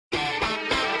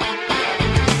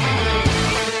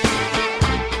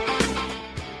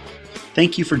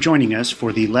Thank you for joining us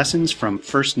for the Lessons from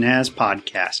First Naz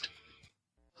podcast.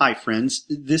 Hi, friends.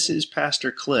 This is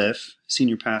Pastor Cliff,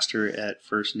 Senior Pastor at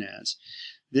First Naz.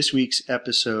 This week's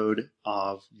episode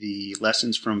of the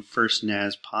Lessons from First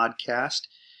Naz podcast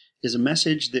is a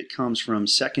message that comes from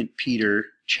 2 Peter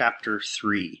chapter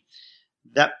 3.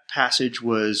 That passage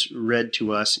was read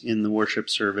to us in the worship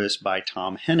service by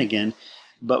Tom Hennigan,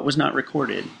 but was not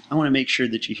recorded. I want to make sure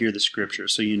that you hear the scripture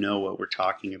so you know what we're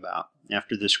talking about.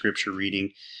 After the scripture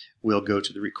reading, we'll go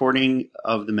to the recording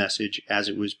of the message as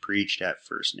it was preached at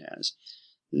First Naz.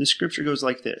 The scripture goes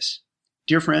like this.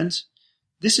 Dear friends,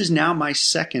 this is now my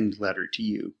second letter to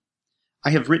you.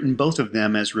 I have written both of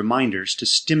them as reminders to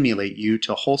stimulate you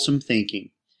to wholesome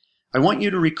thinking. I want you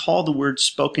to recall the words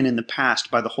spoken in the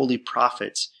past by the holy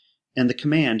prophets and the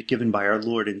command given by our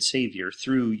Lord and Savior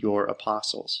through your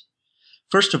apostles.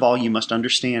 First of all, you must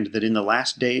understand that in the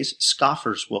last days,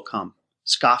 scoffers will come,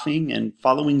 scoffing and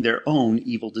following their own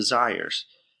evil desires.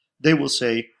 They will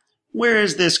say, "Where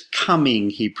is this coming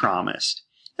he promised?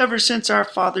 Ever since our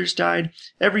fathers died,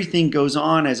 everything goes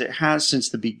on as it has since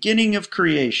the beginning of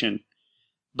creation."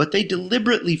 But they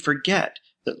deliberately forget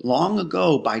that long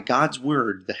ago by God's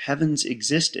word the heavens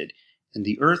existed, and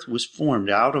the earth was formed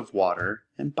out of water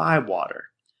and by water.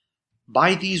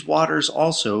 By these waters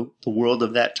also the world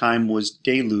of that time was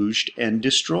deluged and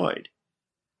destroyed.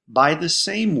 By the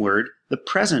same word, the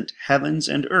present heavens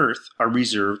and earth are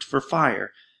reserved for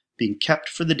fire, being kept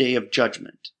for the day of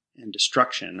judgment and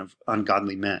destruction of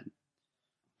ungodly men.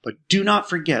 But do not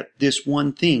forget this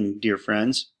one thing, dear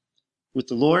friends. With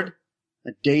the Lord,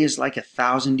 a day is like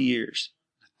 1,000 years.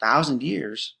 1,000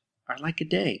 years are like a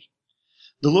day.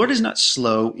 The Lord is not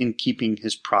slow in keeping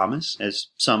his promise, as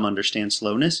some understand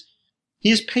slowness. He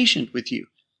is patient with you,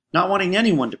 not wanting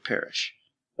anyone to perish,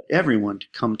 but everyone to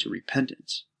come to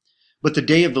repentance. But the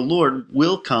day of the Lord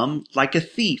will come like a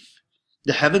thief.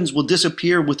 The heavens will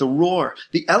disappear with a roar,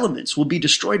 the elements will be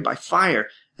destroyed by fire,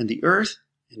 and the earth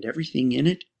and everything in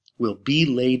it will be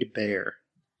laid bare.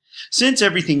 Since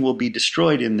everything will be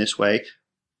destroyed in this way,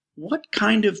 what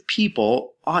kind of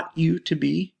people ought you to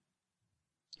be?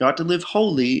 You ought to live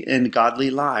holy and godly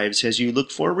lives as you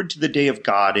look forward to the day of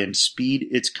God and speed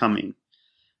its coming.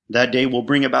 That day will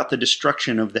bring about the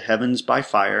destruction of the heavens by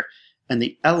fire, and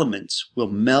the elements will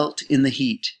melt in the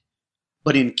heat.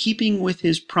 But in keeping with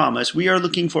his promise, we are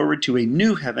looking forward to a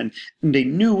new heaven and a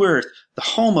new earth, the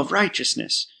home of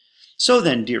righteousness. So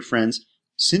then, dear friends,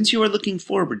 since you are looking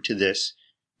forward to this,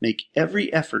 make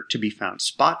every effort to be found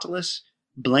spotless,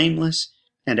 blameless,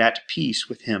 and at peace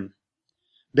with him.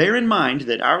 Bear in mind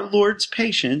that our Lord's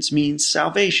patience means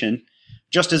salvation,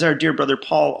 just as our dear brother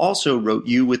Paul also wrote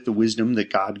you with the wisdom that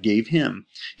God gave him.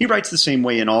 He writes the same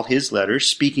way in all his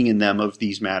letters, speaking in them of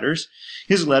these matters.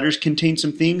 His letters contain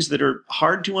some things that are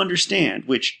hard to understand,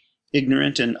 which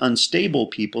ignorant and unstable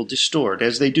people distort,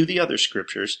 as they do the other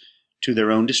scriptures, to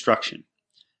their own destruction.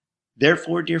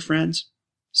 Therefore, dear friends,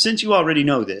 since you already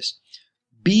know this,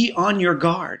 be on your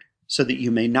guard, so that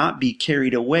you may not be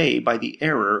carried away by the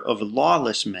error of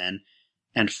lawless men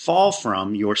and fall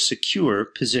from your secure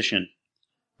position.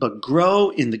 But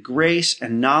grow in the grace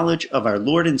and knowledge of our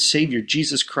Lord and Savior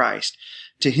Jesus Christ.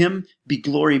 To him be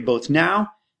glory both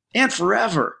now and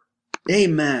forever.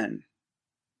 Amen.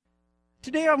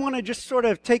 Today I want to just sort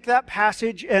of take that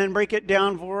passage and break it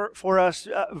down for us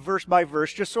verse by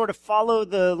verse, just sort of follow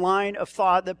the line of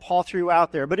thought that Paul threw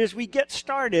out there. But as we get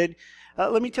started,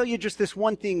 let me tell you just this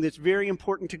one thing that's very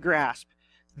important to grasp.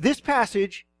 This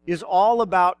passage is all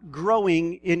about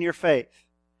growing in your faith.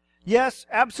 Yes,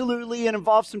 absolutely, it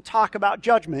involves some talk about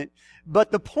judgment,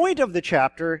 but the point of the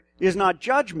chapter is not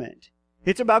judgment.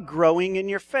 It's about growing in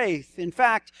your faith. In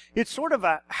fact, it's sort of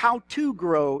a how to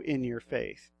grow in your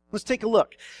faith. Let's take a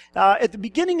look. At the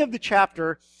beginning of the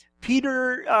chapter,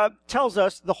 Peter tells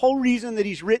us the whole reason that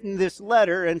he's written this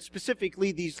letter, and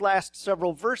specifically these last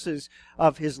several verses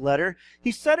of his letter.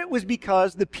 He said it was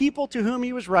because the people to whom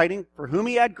he was writing, for whom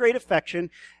he had great affection,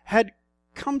 had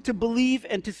come to believe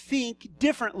and to think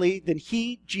differently than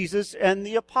he, Jesus, and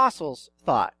the apostles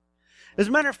thought. As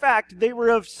a matter of fact, they were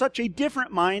of such a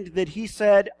different mind that he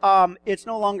said, it's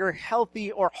no longer healthy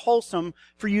or wholesome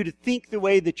for you to think the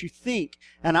way that you think.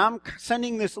 And I'm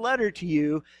sending this letter to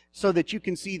you so that you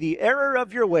can see the error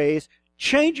of your ways,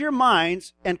 change your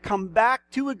minds, and come back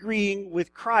to agreeing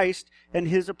with Christ and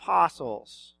his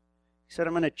apostles. He said,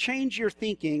 I'm going to change your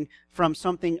thinking from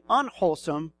something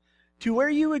unwholesome to where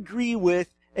you agree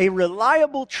with a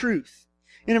reliable truth.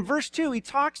 And in verse 2, he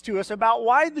talks to us about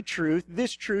why the truth,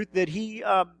 this truth that he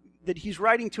that he's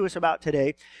writing to us about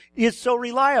today is so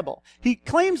reliable. He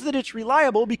claims that it's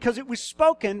reliable because it was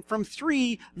spoken from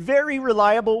 3 very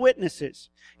reliable witnesses.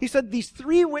 He said these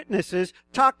 3 witnesses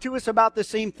talked to us about the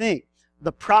same thing.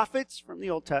 The prophets from the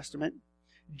Old Testament,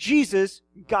 Jesus,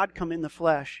 God come in the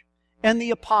flesh, and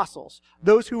the apostles,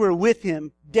 those who were with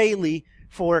him daily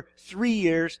for 3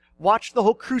 years, watched the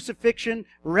whole crucifixion,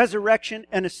 resurrection,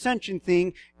 and ascension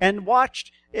thing, and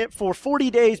watched it for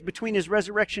 40 days between his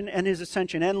resurrection and his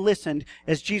ascension, and listened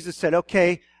as Jesus said,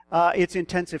 okay, it's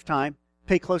intensive time.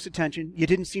 Pay close attention. You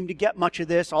didn't seem to get much of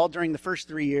this all during the first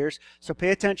 3 years, so pay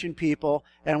attention, people,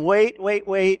 and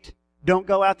wait. Don't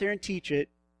go out there and teach it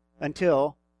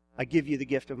until I give you the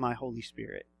gift of my Holy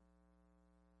Spirit.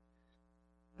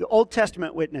 The Old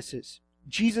Testament witnesses,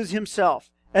 Jesus himself,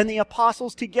 and the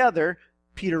apostles together,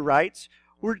 Peter writes,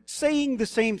 were saying the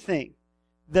same thing,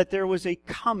 that there was a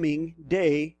coming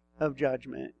day of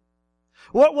judgment.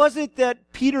 What was it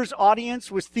that Peter's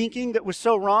audience was thinking that was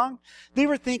so wrong? They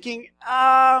were thinking,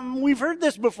 we've heard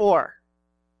this before.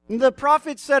 The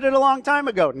prophets said it a long time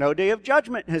ago. No day of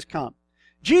judgment has come.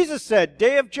 Jesus said,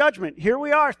 day of judgment. Here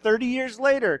we are, 30 years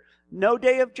later. No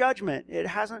day of judgment. It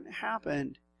hasn't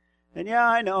happened. And yeah,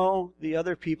 I know the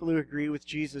other people who agree with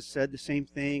Jesus said the same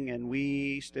thing, and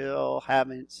we still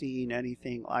haven't seen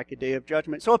anything like a day of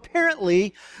judgment. So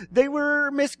apparently, they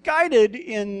were misguided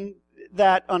in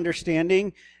that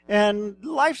understanding, and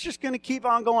life's just going to keep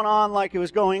on going on like it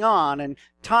was going on, and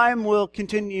time will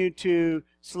continue to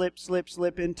slip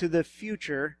into the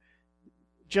future,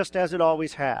 just as it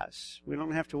always has. We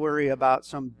don't have to worry about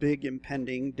some big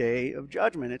impending day of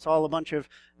judgment. It's all a bunch of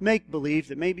make-believe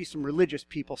that maybe some religious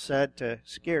people said to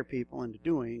scare people into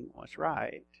doing what's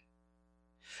right.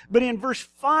 But in verse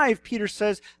 5, Peter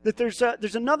says that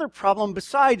there's another problem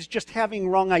besides just having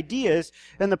wrong ideas.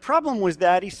 And the problem was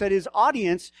that, he said, his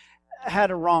audience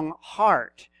had a wrong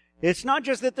heart. It's not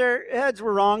just that their heads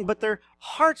were wrong, but their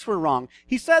hearts were wrong.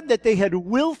 He said that they had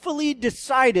willfully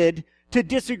decided to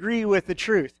disagree with the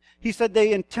truth. He said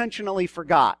they intentionally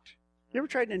forgot. You ever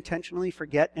tried to intentionally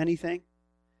forget anything?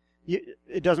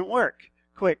 It doesn't work.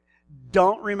 Quick.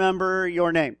 Don't remember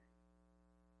your name.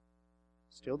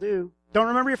 Still do. Don't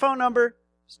remember your phone number.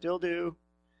 Still do.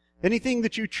 Anything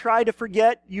that you try to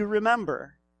forget, you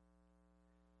remember.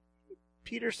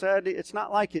 Peter said it's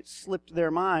not like it slipped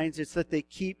their minds. It's that they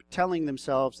keep telling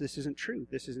themselves, this isn't true,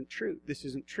 this isn't true, this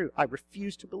isn't true. I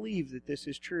refuse to believe that this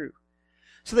is true.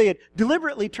 So they had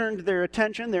deliberately turned their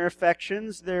attention, their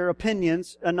affections, their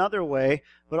opinions another way,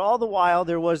 but all the while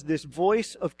there was this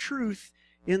voice of truth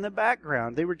in the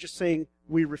background. They were just saying,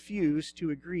 we refuse to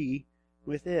agree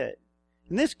with it.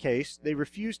 In this case, they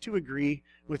refused to agree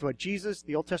with what Jesus,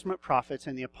 the Old Testament prophets,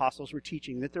 and the apostles were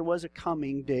teaching, that there was a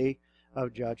coming day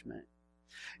of judgment.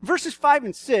 In verses 5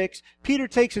 and 6, Peter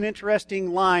takes an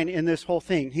interesting line in this whole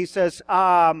thing. He says,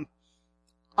 I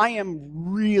am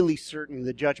really certain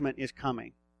the judgment is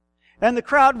coming. And the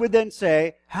crowd would then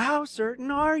say, how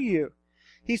certain are you?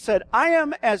 He said, I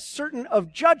am as certain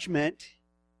of judgment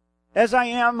as I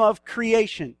am of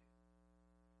creation.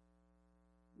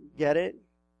 Get it?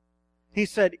 He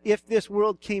said, if this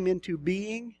world came into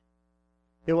being,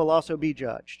 it will also be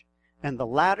judged. And the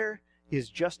latter is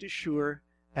just as sure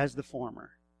as the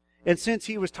former. And since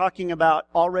he was talking about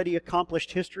already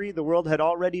accomplished history, the world had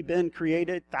already been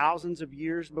created thousands of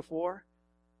years before,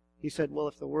 he said, well,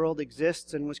 if the world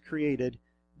exists and was created,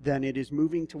 then it is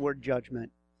moving toward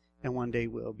judgment, and one day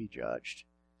will be judged.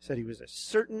 He said he was as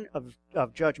certain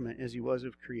of judgment as he was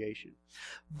of creation.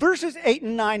 Verses 8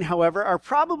 and 9, however, are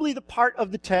probably the part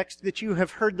of the text that you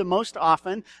have heard the most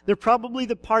often. They're probably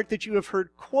the part that you have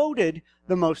heard quoted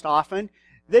the most often.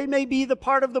 They may be the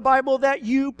part of the Bible that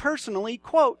you personally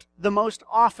quote the most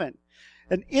often.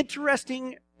 An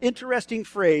interesting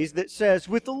phrase that says,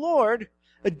 with the Lord,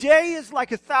 a day is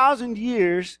like 1,000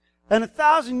 years, and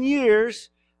 1,000 years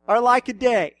are like a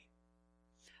day.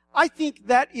 I think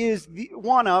that is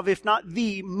one of, if not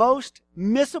the most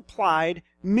misapplied,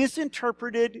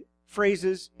 misinterpreted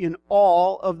phrases in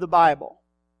all of the Bible.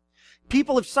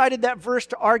 People have cited that verse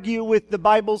to argue with the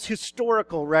Bible's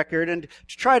historical record and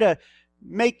to try to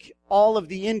make all of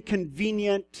the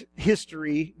inconvenient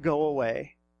history go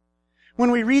away.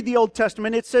 When we read the Old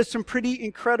Testament, it says some pretty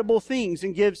incredible things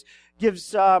and gives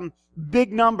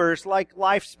big numbers like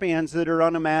lifespans that are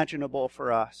unimaginable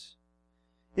for us.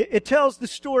 It tells the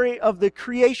story of the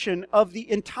creation of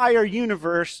the entire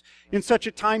universe in such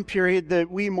a time period that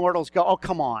we mortals go, oh,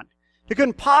 come on. It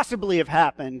couldn't possibly have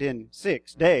happened in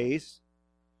 6 days.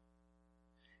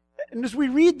 And as we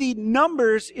read the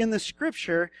numbers in the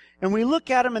Scripture, and we look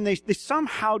at them and they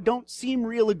somehow don't seem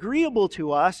real agreeable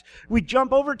to us, we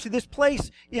jump over to this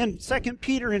place in 2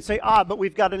 Peter and say, but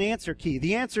we've got an answer key.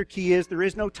 The answer key is there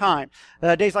is no time.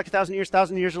 A day's like 1,000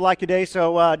 years are like a day,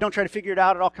 so don't try to figure it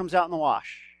out. It all comes out in the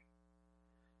wash.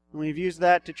 And we've used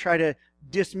that to try to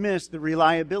dismiss the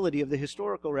reliability of the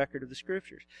historical record of the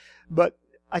Scriptures. But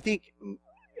I think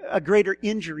a greater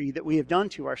injury that we have done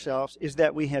to ourselves is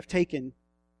that we have taken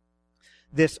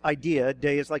this idea, a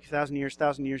day is like 1,000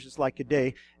 years is like a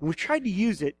day, and we've tried to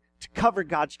use it to cover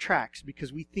God's tracks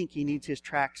because we think He needs His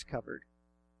tracks covered.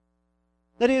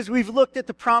 That is, we've looked at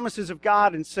the promises of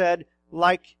God and said,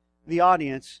 like the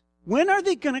audience, when are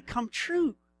they going to come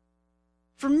true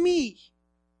for me?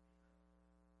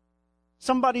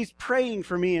 Somebody's praying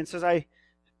for me and says,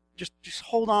 just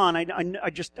hold on. I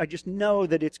just know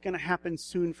that it's going to happen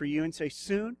soon for you. And say,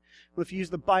 soon? Well, if you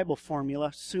use the Bible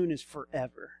formula, soon is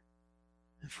forever.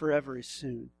 And forever is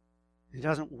soon. It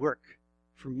doesn't work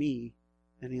for me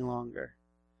any longer.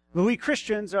 But we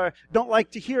Christians don't like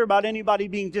to hear about anybody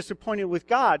being disappointed with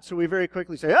God. So we very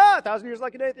quickly say, 1,000 years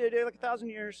like a day, a day like 1,000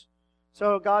 years.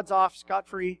 So God's off,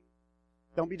 scot-free.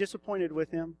 Don't be disappointed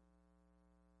with Him.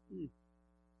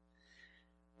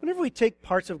 Whenever we take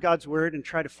parts of God's Word and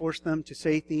try to force them to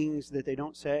say things that they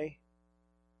don't say,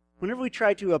 whenever we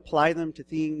try to apply them to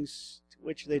things to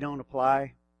which they don't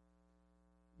apply,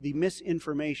 the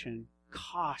misinformation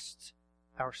costs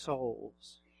our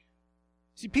souls.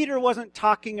 See, Peter wasn't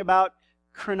talking about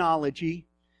chronology.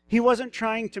 He wasn't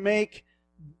trying to make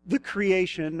the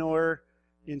creation or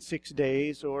in 6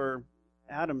 days or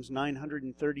Adam's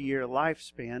 930-year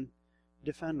lifespan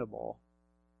defendable.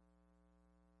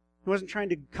 He wasn't trying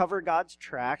to cover God's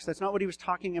tracks. That's not what he was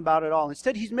talking about at all.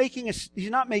 Instead, he's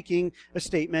not making a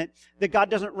statement that God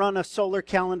doesn't run a solar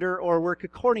calendar or work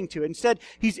according to it. Instead,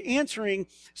 he's answering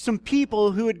some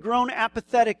people who had grown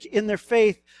apathetic in their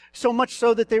faith, so much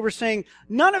so that they were saying,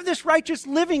 none of this righteous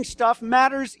living stuff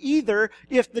matters either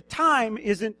if the time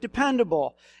isn't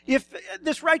dependable. If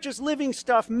this righteous living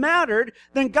stuff mattered,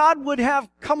 then God would have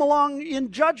come along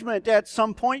in judgment at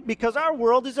some point because our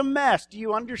world is a mess. Do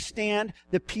you understand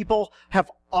that people have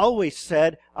always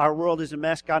said our world is a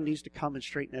mess? God needs to come and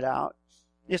straighten it out.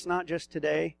 It's not just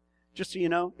today. Just so you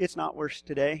know, it's not worse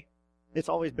today. It's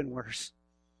always been worse.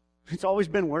 It's always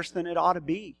been worse than it ought to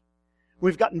be.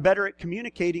 We've gotten better at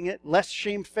communicating it, less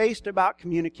shamefaced about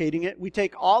communicating it. We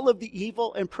take all of the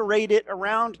evil and parade it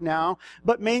around now.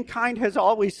 But mankind has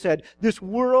always said, this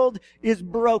world is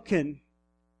broken.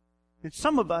 And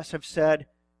some of us have said,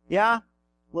 yeah,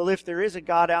 well, if there is a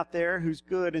God out there who's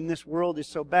good and this world is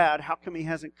so bad, how come He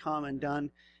hasn't come and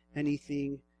done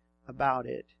anything about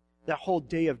it? That whole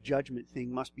day of judgment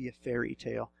thing must be a fairy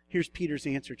tale. Here's Peter's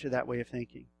answer to that way of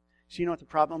thinking. So you know what the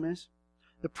problem is?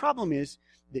 The problem is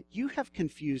that you have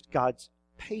confused God's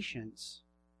patience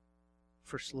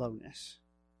for slowness.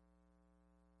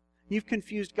 You've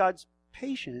confused God's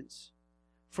patience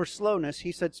for slowness,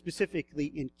 he said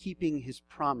specifically, in keeping His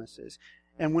promises.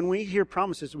 And when we hear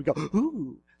promises, we go,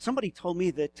 ooh, somebody told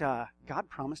me that God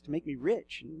promised to make me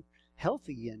rich and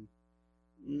healthy, and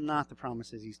not the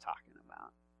promises he's talking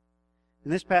about.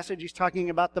 In this passage, he's talking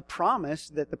about the promise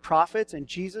that the prophets and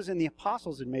Jesus and the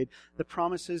apostles had made, the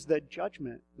promises that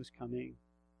judgment was coming.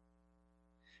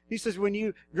 He says when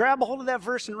you grab a hold of that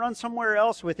verse and run somewhere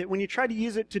else with it, when you try to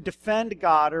use it to defend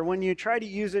God, or when you try to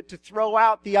use it to throw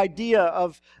out the idea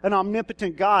of an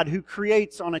omnipotent God who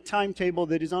creates on a timetable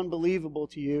that is unbelievable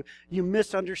to you, you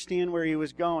misunderstand where he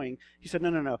was going. He said,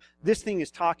 no. This thing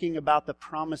is talking about the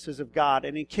promises of God.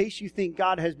 And in case you think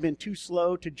God has been too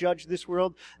slow to judge this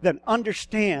world, then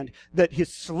understand that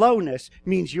His slowness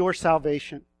means your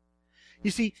salvation.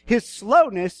 You see, His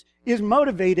slowness is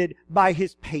motivated by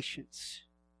His patience.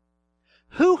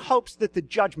 Who hopes that the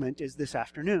judgment is this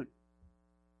afternoon?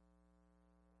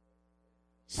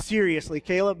 Seriously,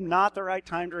 Caleb, not the right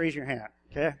time to raise your hand.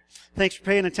 Okay? Thanks for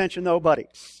paying attention, though, buddy.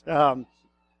 Who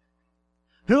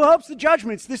hopes the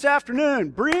judgment's this afternoon?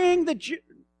 Bring the... You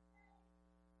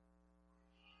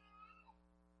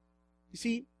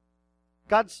see,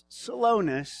 God's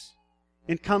slowness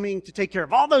in coming to take care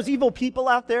of all those evil people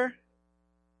out there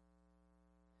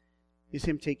is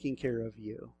Him taking care of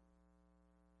you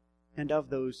and of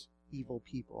those evil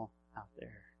people out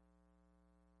there.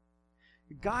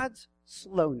 God's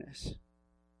slowness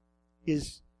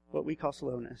is what we call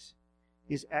slowness,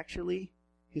 is actually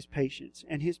His patience.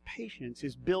 And His patience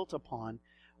is built upon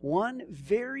one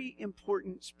very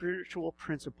important spiritual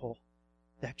principle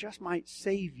that just might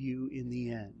save you in the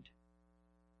end.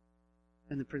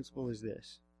 And the principle is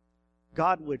this: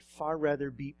 God would far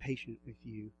rather be patient with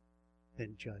you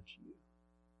than judge you.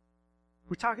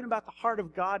 We're talking about the heart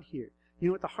of God here. You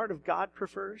know what the heart of God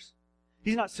prefers?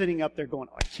 He's not sitting up there going,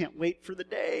 oh, I can't wait for the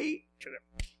day.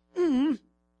 The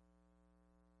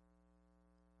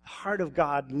heart of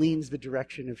God leans the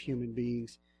direction of human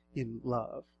beings in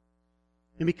love.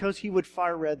 And because he would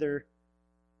far rather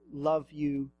love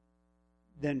you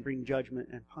than bring judgment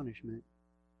and punishment,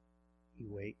 he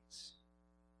waits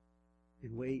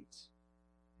and waits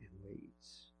and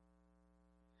waits.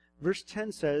 Verse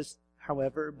 10 says,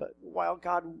 however, but while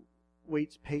God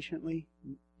waits patiently,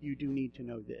 you do need to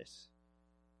know this.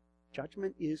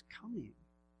 Judgment is coming.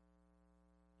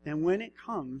 And when it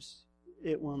comes,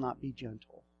 it will not be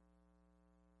gentle.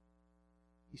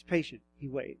 He's patient. He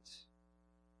waits.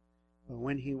 But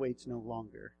when he waits no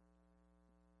longer,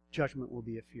 judgment will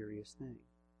be a furious thing.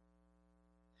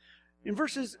 In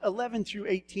verses 11 through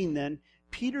 18 then,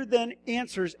 Peter then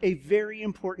answers a very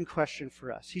important question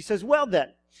for us. He says, well then,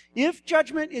 if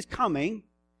judgment is coming,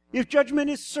 if judgment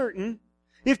is certain,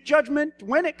 if judgment,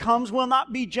 when it comes, will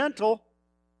not be gentle,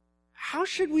 how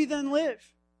should we then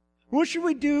live? What should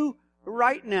we do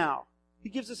right now? He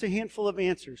gives us a handful of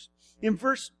answers. In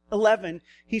verse 11,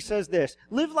 he says this,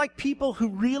 live like people who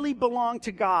really belong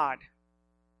to God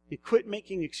and quit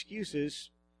making excuses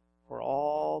for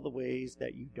all the ways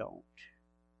that you don't.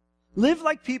 Live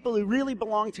like people who really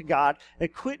belong to God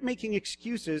and quit making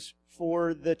excuses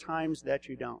for the times that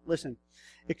you don't. Listen,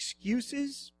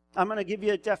 excuses, I'm going to give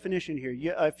you a definition here.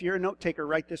 If you're a note taker,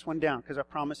 write this one down because I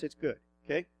promise it's good.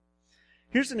 Okay?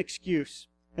 Here's an excuse.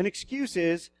 An excuse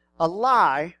is a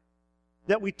lie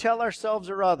that we tell ourselves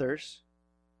or others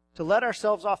to let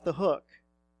ourselves off the hook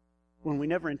when we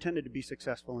never intended to be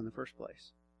successful in the first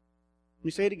place. Let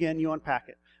me say it again, you unpack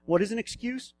it. What is an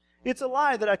excuse? It's a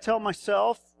lie that I tell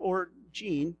myself or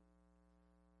Jean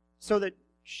so that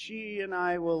she and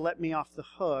I will let me off the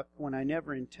hook when I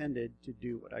never intended to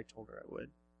do what I told her I would.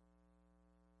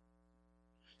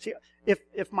 See,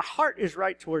 if my heart is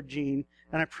right toward Jean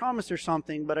and I promised her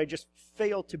something, but I just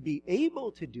failed to be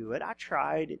able to do it, I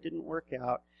tried, it didn't work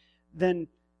out, then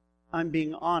I'm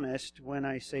being honest when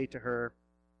I say to her,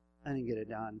 I didn't get it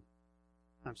done.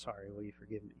 I'm sorry, will you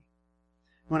forgive me?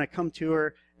 When I come to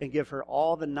her and give her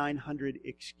all the 900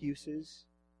 excuses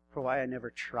for why I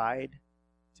never tried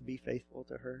to be faithful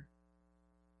to her,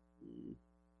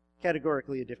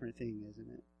 categorically a different thing,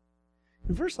 isn't it?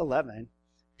 In verse 11,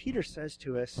 Peter says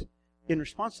to us, in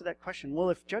response to that question, well,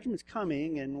 if judgment's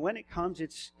coming, and when it comes,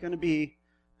 it's going to be,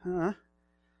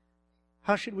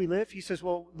 how should we live? He says,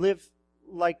 well, live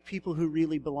like people who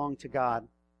really belong to God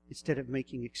instead of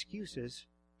making excuses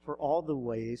for all the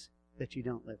ways that you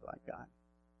don't live like God.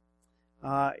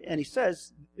 And he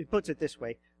says, he puts it this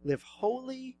way, live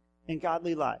holy and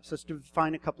godly lives. Let's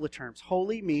define a couple of terms.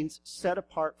 Holy means set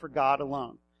apart for God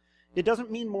alone. It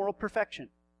doesn't mean moral perfection.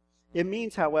 It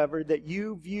means, however, that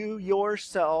you view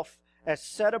yourself as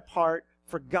set apart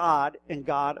for God and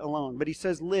God alone. But he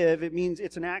says live, it means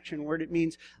it's an action word. It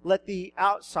means let the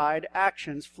outside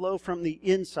actions flow from the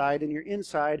inside, and your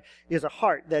inside is a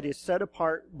heart that is set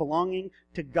apart, belonging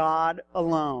to God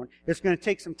alone. It's going to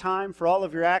take some time for all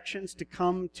of your actions to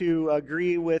come to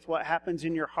agree with what happens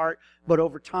in your heart, but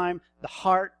over time, the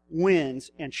heart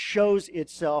wins and shows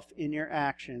itself in your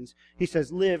actions. He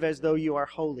says, live as though you are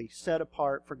holy, set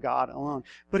apart for God alone.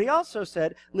 But he also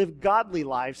said, live godly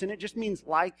lives, and it just means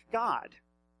like God.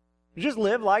 Just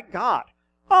live like God.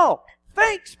 Oh,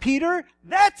 thanks, Peter.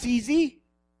 That's easy.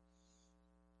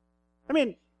 I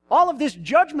mean, all of this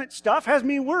judgment stuff has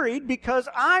me worried because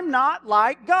I'm not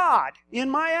like God in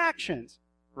my actions.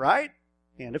 Right?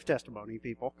 Hand of testimony,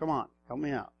 people. Come on, help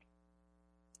me out.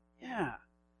 Yeah.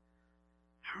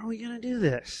 How are we going to do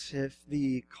this if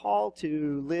the call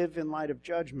to live in light of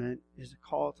judgment is a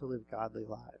call to live godly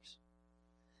lives?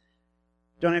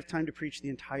 Don't have time to preach the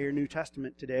entire New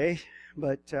Testament today,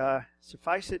 but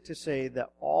suffice it to say that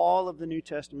all of the New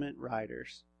Testament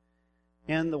writers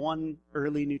and the one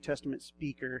early New Testament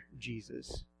speaker,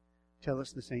 Jesus, tell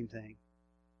us the same thing.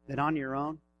 That on your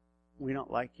own, we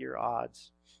don't like your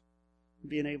odds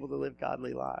being able to live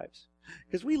godly lives.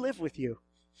 Because we live with you.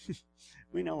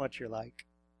 We know what you're like.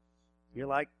 You're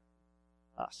like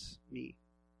us, me.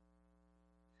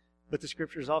 But the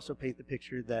scriptures also paint the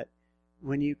picture that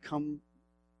when you come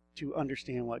to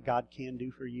understand what God can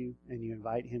do for you and you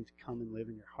invite Him to come and live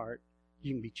in your heart,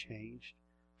 you can be changed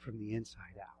from the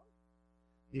inside out.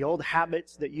 The old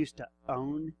habits that used to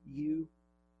own you,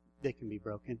 they can be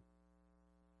broken.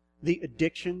 The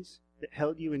addictions that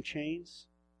held you in chains,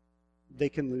 they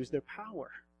can lose their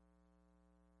power.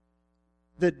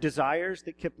 The desires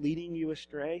that kept leading you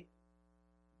astray,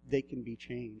 they can be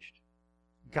changed.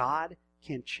 God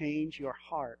can change your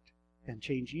heart and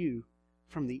change you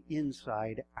from the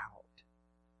inside out.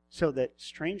 So that,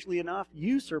 strangely enough,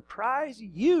 you surprise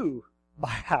you by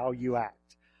how you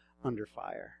act under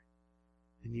fire.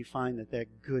 And you find that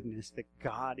that goodness that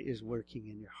God is working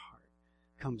in your heart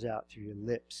comes out through your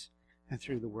lips and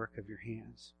through the work of your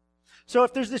hands. So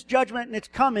if there's this judgment and it's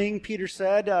coming, Peter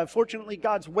said, fortunately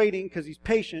God's waiting because he's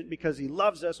patient, because he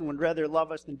loves us and would rather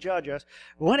love us than judge us.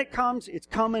 When it comes, it's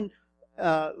coming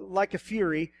like a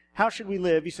fury. How should we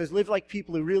live? He says, live like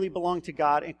people who really belong to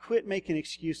God and quit making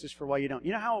excuses for why you don't.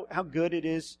 You know how good it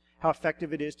is, how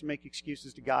effective it is to make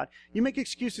excuses to God? You make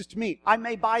excuses to me. I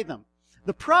may buy them.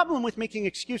 The problem with making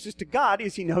excuses to God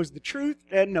is he knows the truth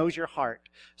and knows your heart.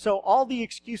 So all the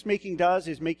excuse making does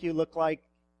is make you look like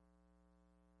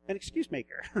an excuse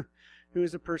maker, who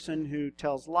is a person who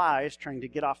tells lies trying to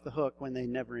get off the hook when they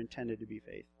never intended to be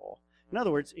faithful. In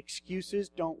other words, excuses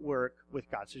don't work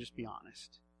with God, so just be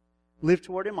honest. Live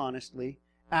toward him honestly.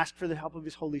 Ask for the help of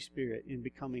his Holy Spirit in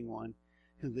becoming one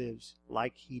who lives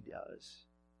like he does.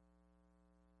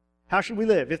 How should we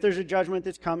live? If there's a judgment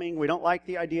that's coming, we don't like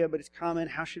the idea, but it's coming,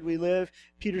 how should we live?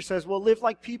 Peter says, well, live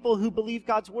like people who believe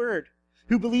God's word,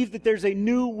 who believe that there's a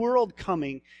new world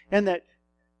coming, and that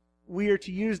we are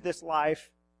to use this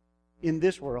life in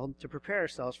this world to prepare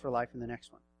ourselves for life in the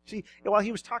next one. See, while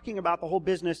he was talking about the whole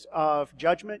business of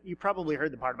judgment, you probably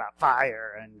heard the part about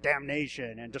fire and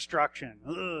damnation and destruction.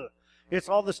 Ugh. It's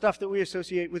all the stuff that we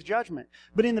associate with judgment.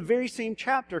 But in the very same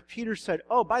chapter, Peter said,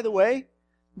 oh, by the way,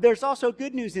 there's also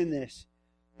good news in this.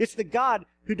 It's the God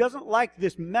who doesn't like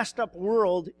this messed up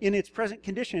world in its present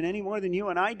condition any more than you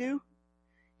and I do.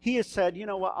 He has said, you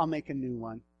know what, I'll make a new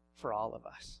one for all of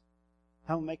us.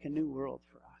 I'll make a new world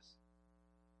for us.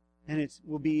 And it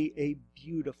will be a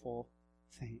beautiful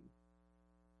thing.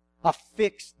 I'll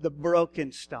fix the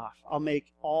broken stuff. I'll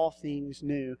make all things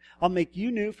new. I'll make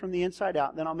you new from the inside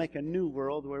out. Then I'll make a new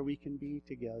world where we can be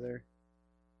together.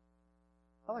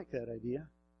 I like that idea.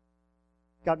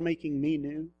 God making me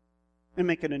new and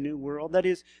making a new world. That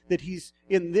is, that he's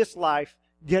in this life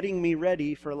getting me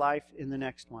ready for life in the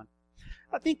next one.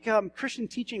 I think Christian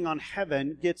teaching on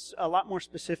heaven gets a lot more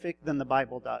specific than the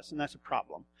Bible does, and that's a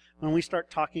problem. When we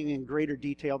start talking in greater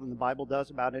detail than the Bible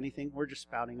does about anything, we're just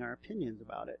spouting our opinions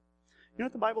about it. You know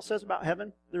what the Bible says about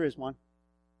heaven? There is one.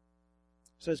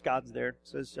 It says God's there. It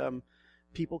says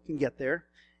people can get there.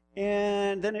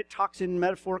 And then it talks in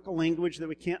metaphorical language that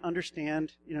we can't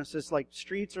understand. You know, it says like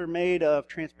streets are made of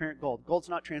transparent gold. Gold's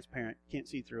not transparent. Can't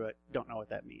see through it. Don't know what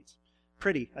that means.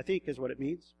 Pretty, I think, is what it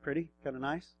means. Pretty, kind of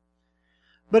nice.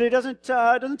 But it doesn't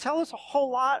tell us a whole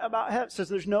lot about heaven. It says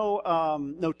there's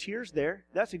no tears there.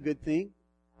 That's a good thing.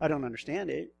 I don't understand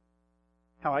it.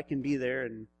 How I can be there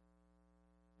and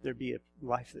there be a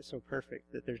life that's so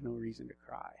perfect that there's no reason to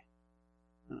cry.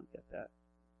 I don't get that.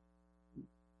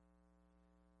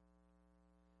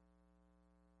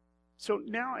 So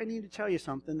now I need to tell you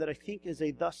something that I think is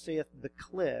a thus saith the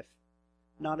cliff,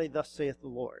 not a thus saith the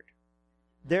Lord.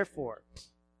 Therefore,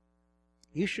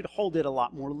 you should hold it a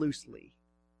lot more loosely.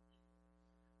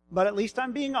 But at least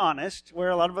I'm being honest, where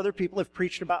a lot of other people have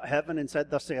preached about heaven and said,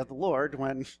 thus saith the Lord,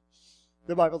 when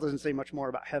the Bible doesn't say much more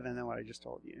about heaven than what I just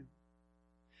told you.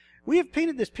 We have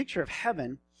painted this picture of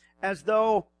heaven as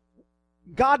though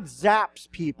God zaps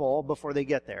people before they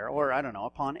get there, or I don't know,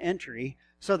 upon entry,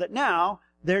 so that now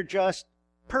they're just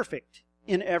perfect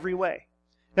in every way.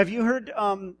 Have you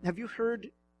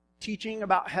heard teaching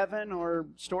about heaven or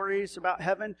stories about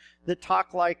heaven that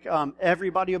talk like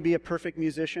everybody will be a perfect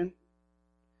musician?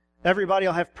 Everybody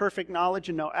will have perfect knowledge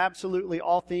and know absolutely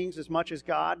all things as much as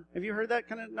God. Have you heard that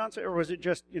kind of nonsense? Or was it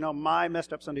just, my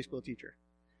messed up Sunday school teacher?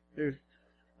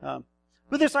 But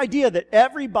this idea that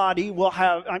everybody will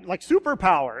have, like,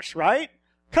 superpowers, right?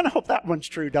 Kind of hope that one's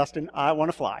true, Dustin. I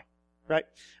want to fly, right?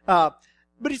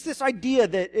 But it's this idea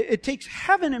that it takes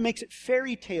heaven and makes it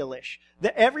fairy tale-ish.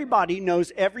 That everybody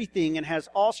knows everything and has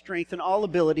all strength and all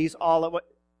abilities, all of what...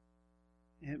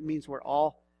 It means we're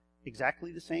all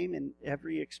exactly the same in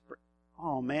every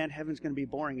oh man, heaven's going to be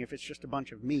boring if it's just a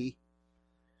bunch of me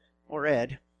or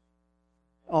Ed.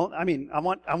 Oh, I mean, I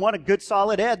want a good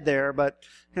solid Ed there, but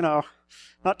not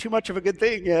too much of a good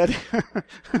thing, Ed.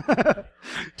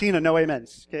 Tina, no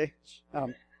amens. Okay.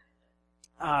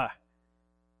 I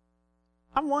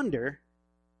wonder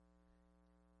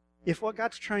if what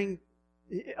God's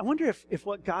if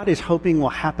what God is hoping will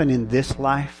happen in this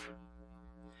life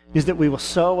is that we will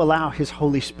so allow His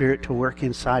Holy Spirit to work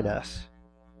inside us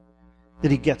that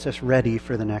He gets us ready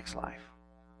for the next life.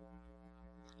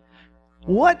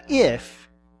 What if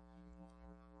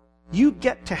you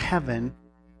get to heaven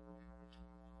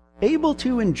able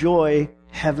to enjoy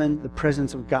heaven, the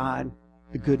presence of God,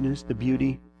 the goodness, the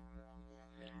beauty,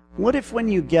 What if when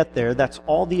you get there, that's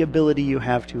all the ability you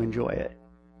have to enjoy it?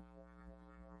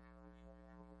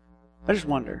 I just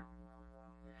wonder.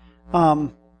 I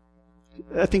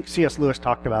think C.S. Lewis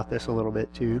talked about this a little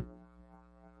bit too.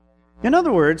 In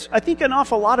other words, I think an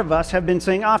awful lot of us have been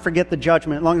saying, forget the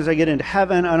judgment. As long as I get into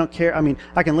heaven, I don't care. I mean,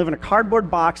 I can live in a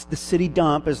cardboard box, the city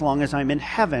dump, as long as I'm in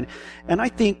heaven. And I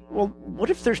think, well,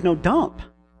 what if there's no dump?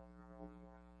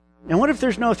 And what if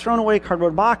there's no thrown away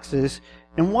cardboard boxes?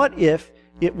 And what if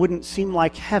it wouldn't seem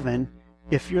like heaven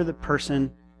if you're the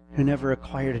person who never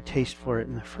acquired a taste for it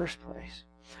in the first place?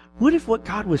 What if what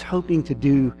God was hoping to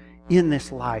do in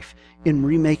this life, in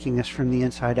remaking us from the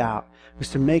inside out, was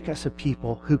to make us a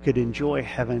people who could enjoy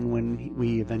heaven when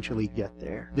we eventually get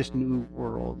there, this new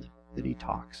world that he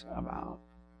talks about?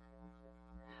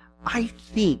 I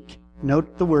think,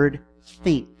 note the word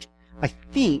think, I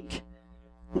think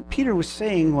what Peter was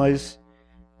saying was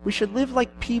we should live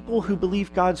like people who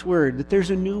believe God's word, that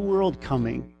there's a new world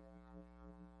coming,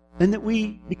 and that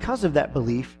we, because of that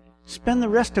belief, spend the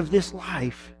rest of this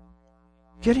life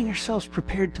getting ourselves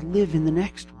prepared to live in the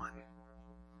next one.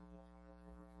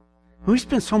 We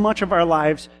spend so much of our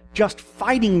lives just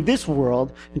fighting this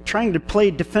world and trying to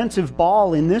play defensive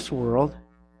ball in this world.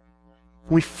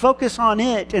 We focus on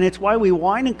it, and it's why we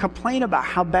whine and complain about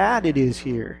how bad it is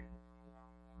here.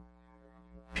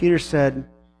 Peter said,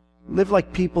 live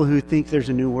like people who think there's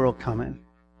a new world coming.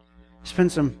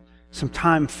 Spend some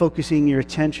time focusing your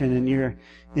attention and your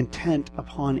intent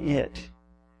upon it.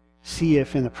 See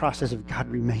if in the process of God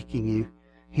remaking you,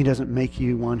 he doesn't make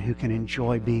you one who can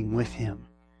enjoy being with him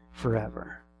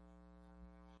forever.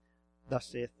 Thus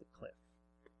saith the cliff.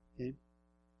 Okay?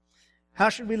 How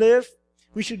should we live?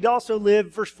 We should also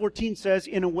live, verse 14 says,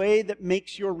 in a way that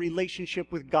makes your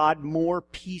relationship with God more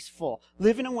peaceful.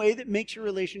 Live in a way that makes your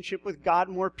relationship with God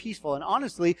more peaceful. And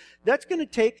honestly, that's going to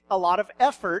take a lot of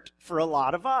effort for a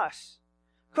lot of us.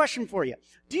 Question for you.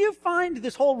 Do you find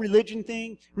this whole religion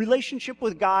thing, relationship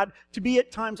with God, to be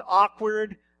at times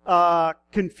awkward,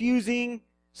 confusing,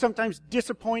 sometimes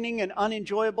disappointing and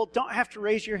unenjoyable? Don't have to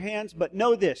raise your hands, but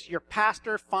know this. Your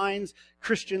pastor finds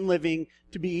Christian living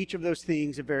to be each of those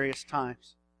things at various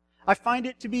times. I find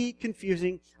it to be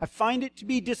confusing. I find it to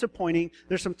be disappointing.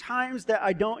 There's some times that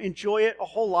I don't enjoy it a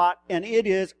whole lot, and it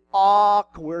is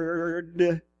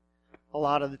awkward a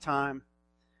lot of the time.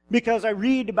 Because I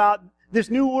read about this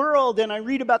new world, and I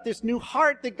read about this new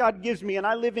heart that God gives me, and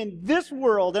I live in this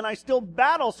world, and I still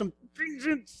battle some things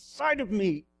inside of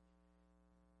me.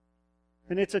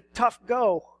 And it's a tough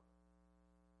go.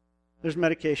 There's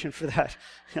medication for that.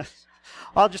 Yes.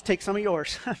 I'll just take some of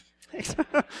yours. Thanks.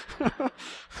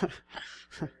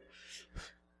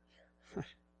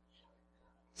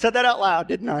 Said that out loud,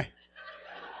 didn't I?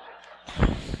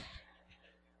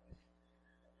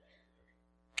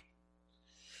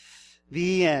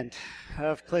 The end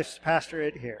of Cliff's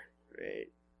pastorate here.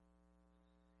 Great.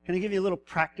 Can I give you a little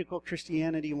practical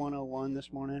Christianity 101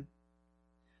 this morning?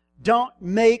 Don't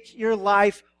make your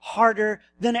life harder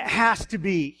than it has to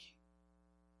be.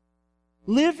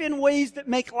 Live in ways that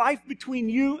make life between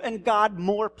you and God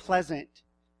more pleasant.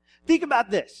 Think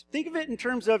about this. Think of it in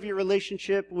terms of your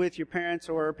relationship with your parents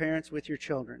or parents with your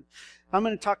children. I'm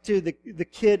going to talk to the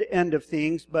kid end of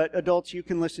things, but adults you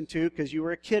can listen to because you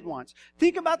were a kid once.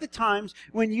 Think about the times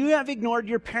when you have ignored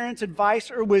your parents' advice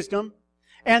or wisdom,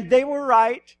 and they were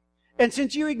right, and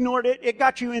since you ignored it, it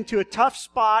got you into a tough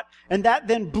spot, and that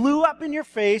then blew up in your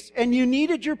face, and you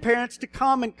needed your parents to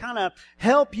come and kind of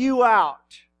help you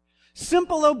out.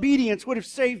 Simple obedience would have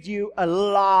saved you a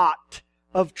lot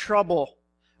of trouble.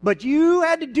 But you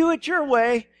had to do it your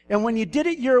way, and when you did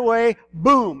it your way,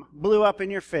 boom, blew up in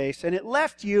your face. And it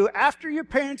left you, after your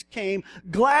parents came,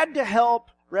 glad to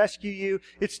help rescue you.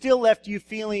 It still left you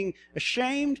feeling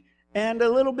ashamed and a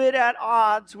little bit at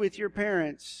odds with your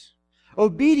parents.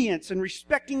 Obedience and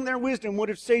respecting their wisdom would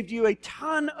have saved you a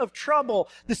ton of trouble.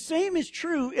 The same is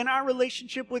true in our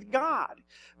relationship with God.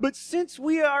 But since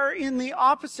we are in the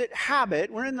opposite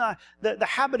habit, we're in the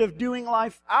habit of doing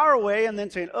life our way and then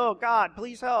saying, oh, God,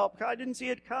 please help. I didn't see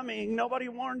it coming. Nobody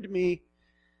warned me.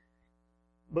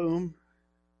 Boom.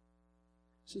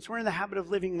 Since we're in the habit of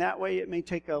living that way, it may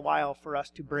take a while for us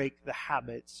to break the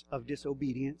habits of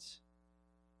disobedience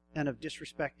and of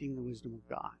disrespecting the wisdom of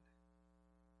God.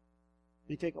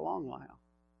 It may take a long while.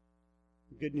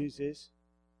 The good news is,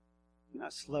 you're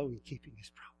not slow in keeping His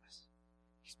promise.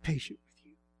 He's patient with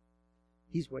you.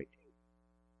 He's waiting.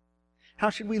 How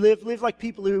should we live? Live like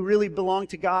people who really belong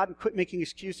to God and quit making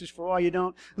excuses for why you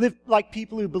don't. Live like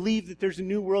people who believe that there's a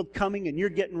new world coming and you're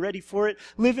getting ready for it.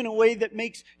 Live in a way that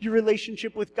makes your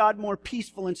relationship with God more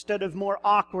peaceful instead of more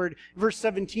awkward. Verse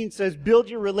 17 says, build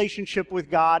your relationship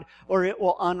with God or it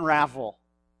will unravel.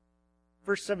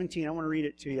 Verse 17, I want to read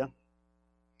it to you.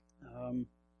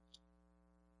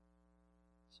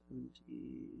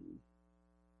 17.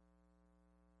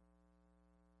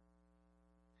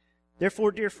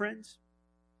 Therefore, dear friends,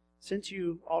 since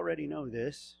you already know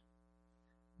this,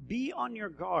 be on your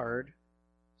guard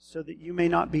so that you may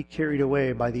not be carried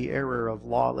away by the error of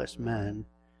lawless men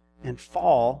and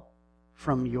fall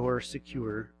from your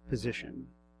secure position.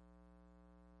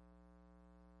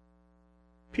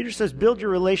 Peter says, build your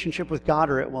relationship with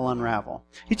God or it will unravel.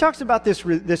 He talks about this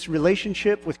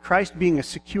relationship with Christ being a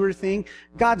secure thing.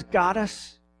 God's got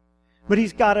us, but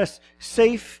He's got us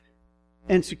safe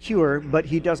and secure, but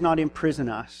He does not imprison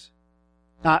us.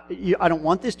 Now, I don't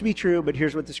want this to be true, but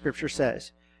here's what the Scripture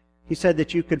says. He said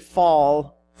that you could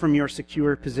fall from your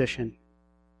secure position.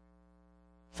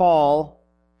 Fall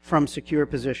from secure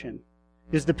position.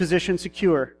 Is the position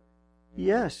secure?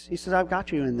 Yes. He says, I've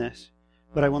got you in this,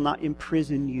 but I will not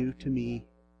imprison you to me.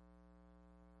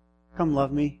 Come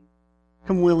love me.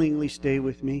 Come willingly stay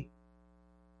with me.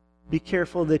 Be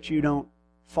careful that you don't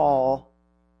fall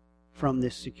from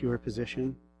this secure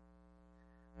position.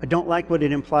 I don't like what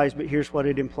it implies, but here's what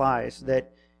it implies,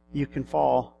 that you can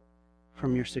fall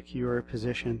from your secure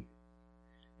position.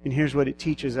 And here's what it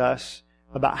teaches us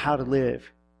about how to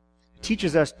live. It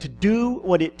teaches us to do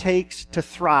what it takes to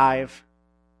thrive,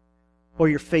 or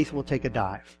your faith will take a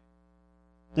dive.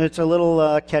 It's a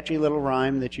little catchy little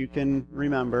rhyme that you can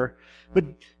remember. But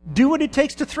do what it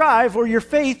takes to thrive, or your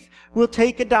faith will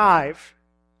take a dive.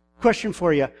 Question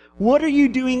for you. What are you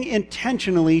doing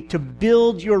intentionally to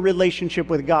build your relationship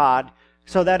with God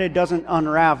so that it doesn't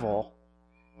unravel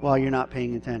while you're not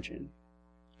paying attention?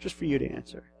 Just for you to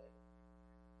answer.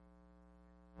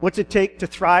 What's it take to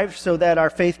thrive so that our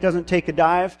faith doesn't take a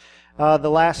dive? The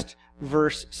last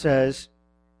verse says,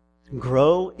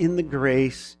 grow in the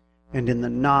grace and in the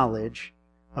knowledge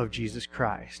of Jesus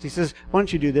Christ. He says, why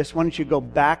don't you do this? Why don't you go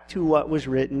back to what was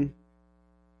written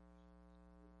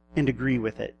and agree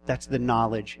with it? That's the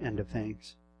knowledge end of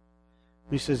things.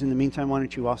 He says, in the meantime, why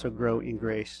don't you also grow in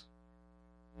grace?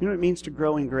 You know what it means to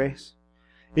grow in grace?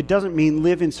 It doesn't mean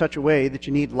live in such a way that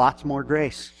you need lots more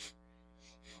grace.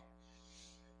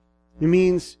 It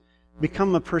means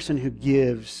become a person who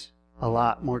gives a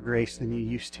lot more grace than you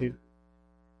used to.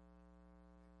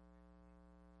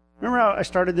 Remember how I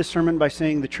started this sermon by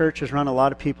saying the church has run a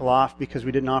lot of people off because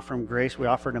we didn't offer them grace? We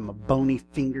offered them a bony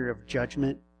finger of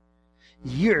judgment.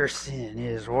 Your sin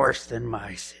is worse than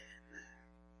my sin.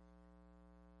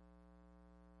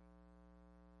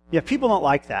 Yeah, people don't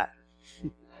like that.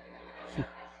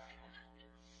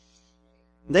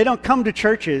 They don't come to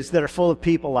churches that are full of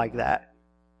people like that.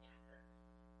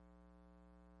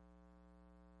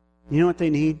 You know what they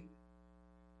need?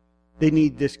 They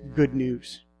need this good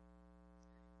news.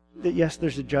 That yes,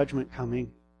 there's a judgment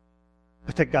coming,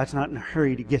 but that God's not in a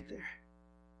hurry to get there.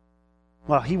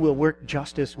 While He will work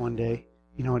justice one day,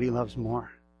 you know what He loves more?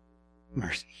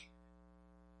 Mercy.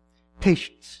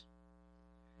 Patience.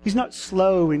 He's not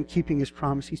slow in keeping His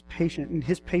promise. He's patient, and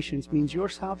His patience means your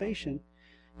salvation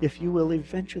if you will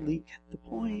eventually get the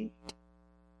point.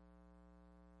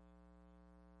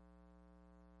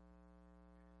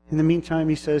 In the meantime,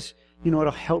 He says, you know what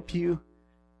will help you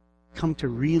come to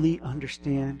really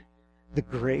understand the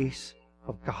grace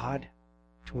of God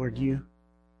toward you?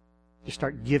 You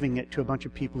start giving it to a bunch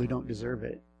of people who don't deserve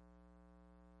it.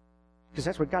 Because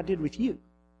that's what God did with you.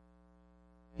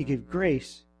 He gave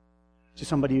grace to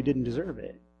somebody who didn't deserve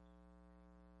it.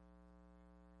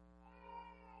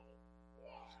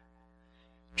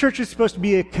 Church is supposed to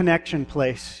be a connection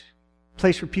place. A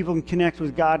place where people can connect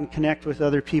with God and connect with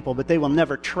other people, but they will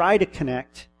never try to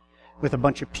connect with a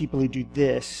bunch of people who do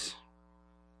this.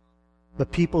 The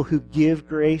people who give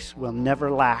grace will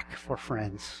never lack for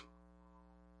friends.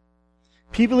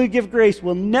 People who give grace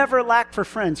will never lack for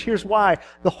friends. Here's why.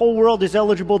 The whole world is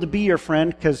eligible to be your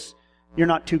friend because you're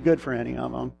not too good for any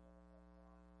of them.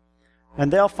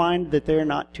 And they'll find that they're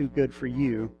not too good for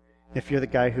you if you're the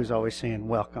guy who's always saying,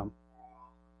 welcome.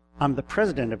 I'm the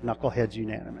president of Knuckleheads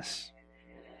Unanimous.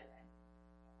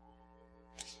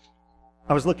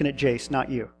 I was looking at Jace, not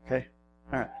you, okay?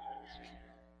 All right.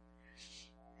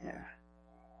 Yeah.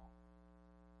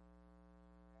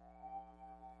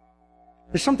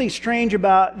 There's something strange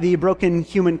about the broken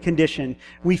human condition.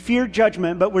 We fear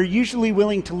judgment, but we're usually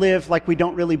willing to live like we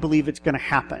don't really believe it's going to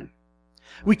happen.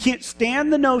 We can't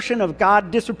stand the notion of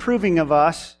God disapproving of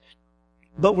us,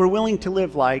 But we're willing to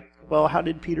live like, well, how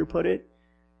did Peter put it?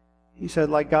 He said,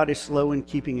 like God is slow in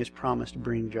keeping his promise to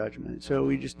bring judgment. So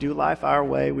we just do life our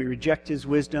way. We reject his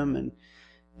wisdom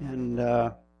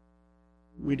and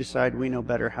we decide we know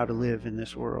better how to live in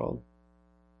this world.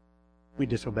 We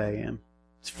disobey him.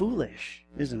 It's foolish,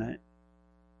 isn't it?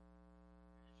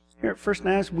 Here at First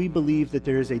Naz, we believe that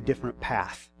there is a different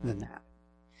path than that.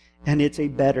 And it's a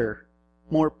better,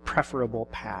 more preferable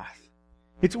path.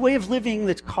 It's a way of living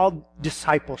that's called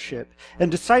discipleship. And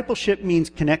discipleship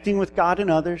means connecting with God and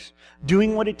others,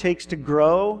 doing what it takes to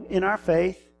grow in our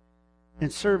faith,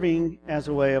 and serving as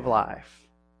a way of life.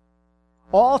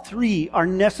 All three are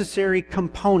necessary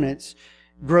components,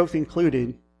 growth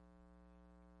included.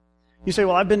 You say,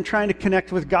 well, I've been trying to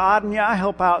connect with God, and yeah, I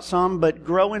help out some, but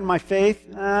grow in my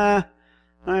faith? I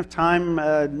don't have time,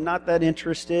 not that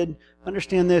interested.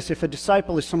 Understand this, if a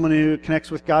disciple is someone who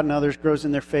connects with God and others, grows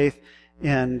in their faith,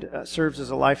 and serves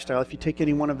as a lifestyle, if you take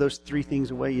any one of those three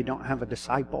things away, you don't have a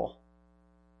disciple.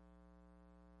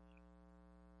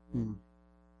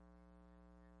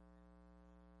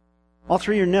 All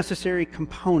three are necessary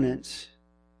components.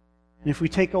 And if we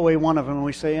take away one of them and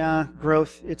we say,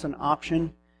 growth, it's an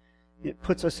option, it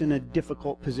puts us in a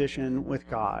difficult position with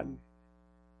God.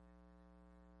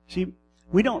 See,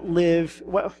 we don't live...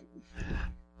 Well,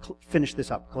 finish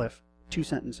this up, Cliff. 2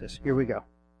 sentences. Here we go.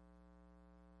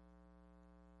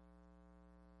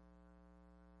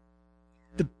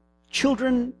 The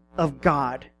children of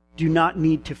God do not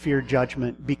need to fear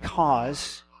judgment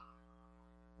because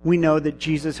we know that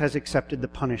Jesus has accepted the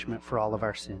punishment for all of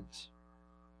our sins.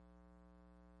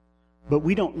 But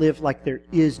we don't live like there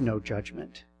is no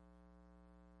judgment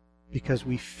because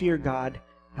we fear God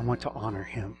and want to honor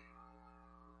him.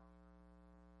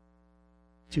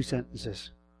 2 sentences.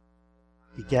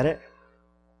 You get it?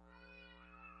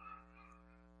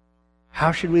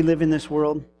 How should we live in this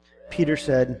world? Peter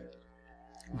said,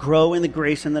 grow in the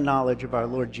grace and the knowledge of our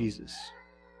Lord Jesus.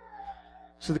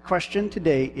 So the question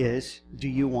today is, do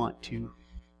you want to?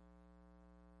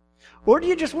 Or do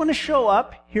you just want to show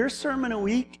up, hear a sermon a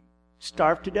week,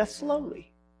 starve to death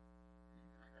slowly?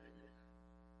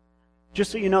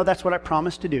 Just so you know, that's what I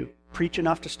promised to do. Preach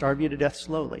enough to starve you to death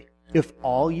slowly. If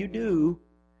all you do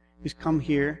is come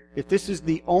here, if this is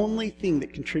the only thing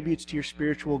that contributes to your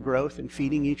spiritual growth and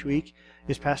feeding each week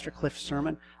is Pastor Cliff's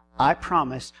sermon, I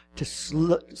promise to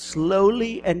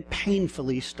slowly and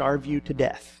painfully starve you to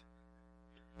death.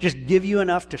 Just give you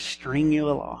enough to string you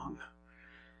along.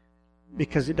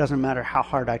 Because it doesn't matter how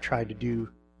hard I try to do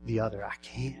the other, I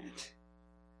can't.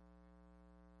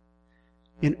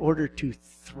 In order to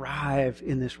thrive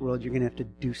in this world, you're going to have to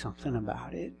do something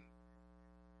about it.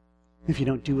 If you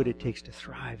don't do what it takes to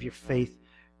thrive, your faith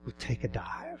will take a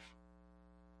dive.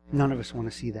 None of us want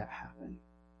to see that happen.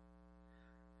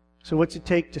 So what's it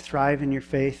take to thrive in your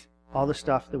faith? All the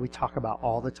stuff that we talk about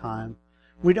all the time.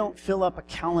 We don't fill up a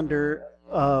calendar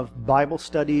of Bible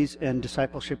studies and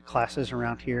discipleship classes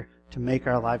around here to make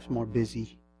our lives more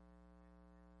busy.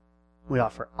 We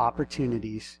offer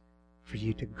opportunities for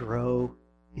you to grow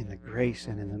in the grace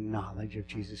and in the knowledge of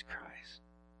Jesus Christ.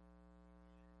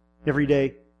 Every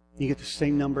day, you get the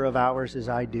same number of hours as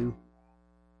I do.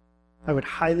 I would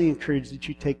highly encourage that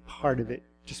you take part of it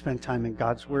to spend time in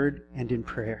God's Word and in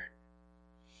prayer.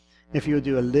 If you would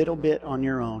do a little bit on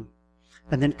your own,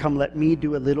 and then come let me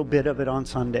do a little bit of it on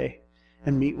Sunday,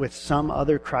 and meet with some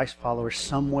other Christ follower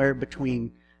somewhere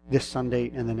between this Sunday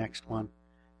and the next one,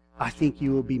 I think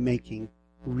you will be making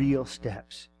real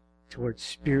steps towards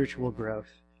spiritual growth,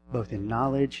 both in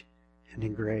knowledge and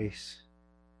in grace.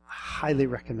 I highly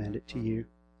recommend it to you.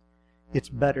 It's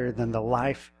better than the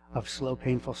life of slow,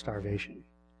 painful starvation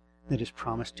that is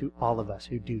promised to all of us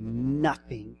who do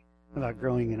nothing about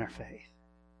growing in our faith.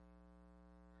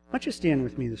 Why don't you stand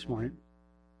with me this morning?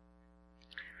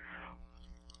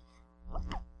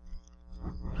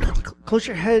 Close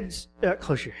your heads.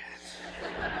 Close your heads.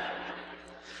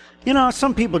 You know,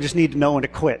 some people just need to know when to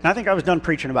quit. And I think I was done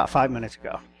preaching about 5 minutes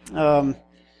ago.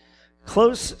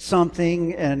 Close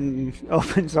something and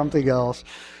open something else.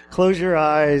 Close your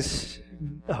eyes.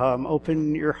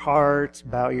 Open your hearts.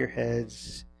 Bow your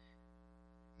heads.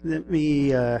 Let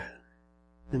me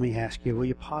ask you, will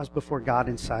you pause before God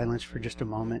in silence for just a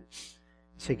moment?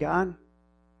 Say, God,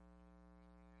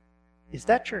 is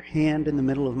that your hand in the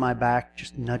middle of my back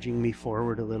just nudging me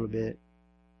forward a little bit?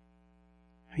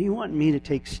 Are you wanting me to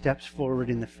take steps forward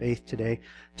in the faith today?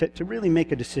 To really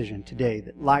make a decision today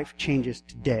that life changes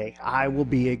today. I will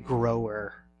be a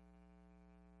grower.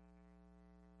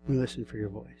 We listen for your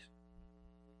voice.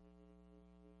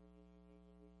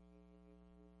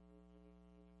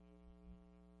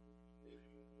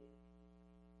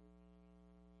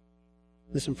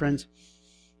 Listen, friends,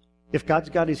 if God's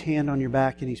got his hand on your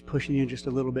back and he's pushing you just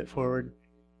a little bit forward,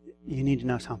 you need to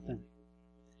know something.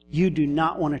 You do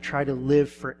not want to try to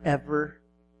live forever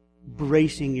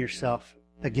bracing yourself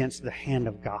against the hand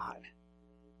of God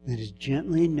that is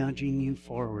gently nudging you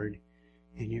forward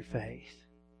in your faith.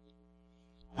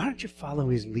 Why don't you follow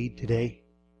his lead today?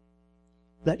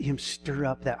 Let him stir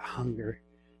up that hunger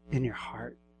in your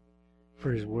heart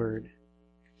for his word.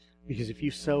 Because if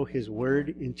you sow his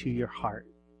word into your heart,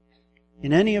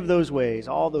 in any of those ways,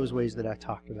 all those ways that I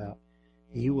talked about,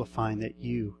 you will find that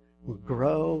you will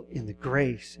grow in the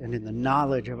grace and in the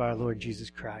knowledge of our Lord Jesus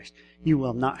Christ. You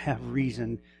will not have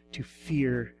reason to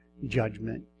fear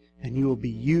judgment, and you will be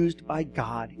used by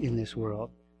God in this world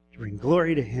to bring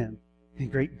glory to him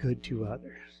and great good to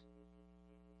others.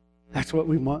 That's what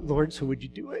we want, Lord, so would you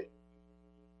do it?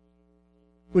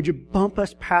 Would you bump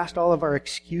us past all of our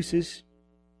excuses?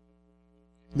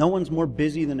 No one's more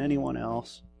busy than anyone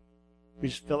else. We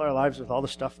just fill our lives with all the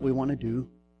stuff we want to do.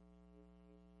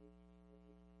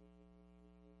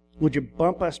 Would you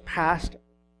bump us past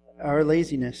our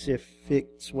laziness if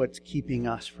it's what's keeping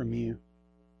us from you?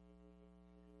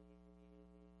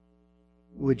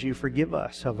 Would you forgive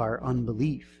us of our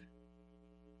unbelief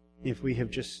if we have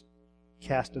just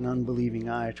cast an unbelieving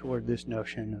eye toward this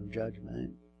notion of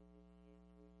judgment?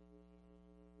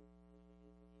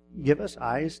 Give us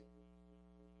eyes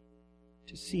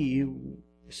to see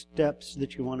the steps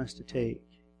that you want us to take.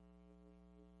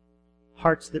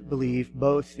 Hearts that believe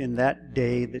both in that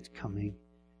day that's coming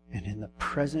and in the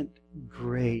present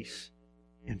grace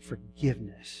and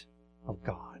forgiveness of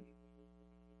God.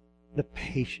 The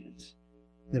patience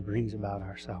that brings about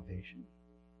our salvation.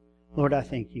 Lord, I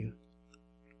thank you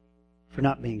for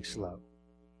not being slow,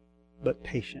 but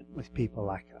patient with people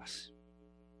like us.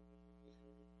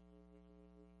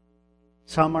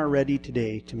 Some are ready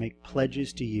today to make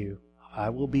pledges to you. I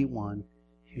will be one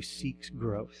who seeks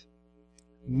growth.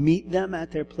 Meet them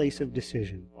at their place of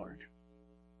decision, Lord.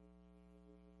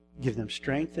 Give them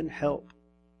strength and help.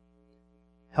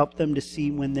 Help them to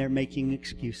see when they're making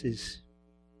excuses.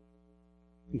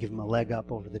 And give them a leg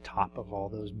up over the top of all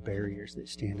those barriers that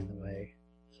stand in the way.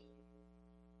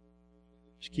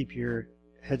 Just keep your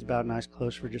heads bowed and eyes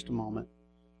closed for just a moment.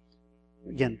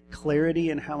 Again,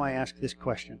 clarity in how I ask this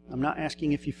question. I'm not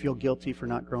asking if you feel guilty for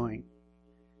not growing.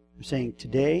 I'm saying,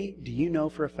 today, do you know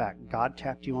for a fact God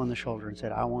tapped you on the shoulder and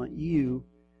said, I want you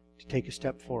to take a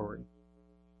step forward?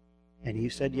 And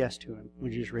you said yes to him.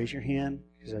 Would you just raise your hand?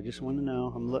 Because I just want to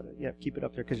know. Keep it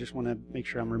up there because I just want to make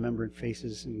sure I'm remembering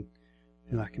faces and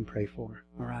who I can pray for.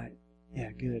 All right. Yeah,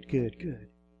 good.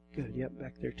 Yep,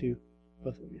 back there too.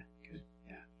 Both of you. Good.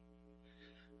 Yeah.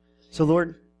 So,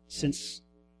 Lord, since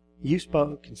you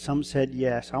spoke and some said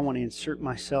yes, I want to insert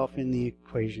myself in the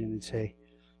equation and say,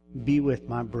 be with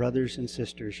my brothers and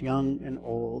sisters, young and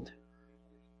old.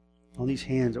 All these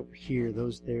hands over here,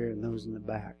 those there and those in the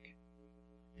back,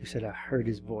 who said, I heard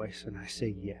his voice and I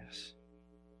say yes.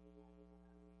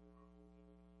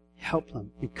 Help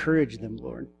them, encourage them,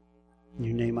 Lord. In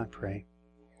your name I pray.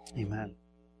 Amen.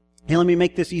 Hey, let me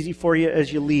make this easy for you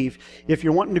as you leave. If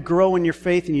you're wanting to grow in your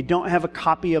faith and you don't have a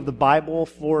copy of the Bible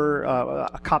for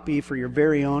a copy for your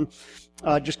very own,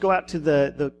 just go out to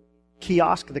the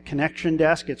kiosk, the connection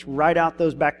desk. It's right out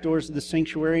those back doors of the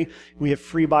sanctuary. We have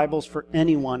free Bibles for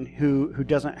anyone who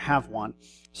doesn't have one.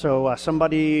 So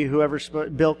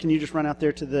Bill, can you just run out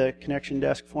there to the connection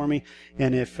desk for me?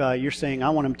 And if you're saying, I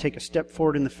want to take a step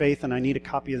forward in the faith and I need a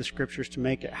copy of the scriptures to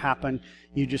make it happen,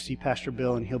 you just see Pastor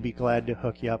Bill and he'll be glad to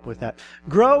hook you up with that.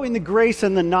 Grow in the grace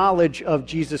and the knowledge of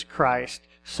Jesus Christ.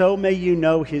 So may you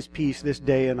know his peace this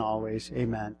day and always.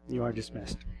 Amen. You are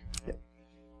dismissed.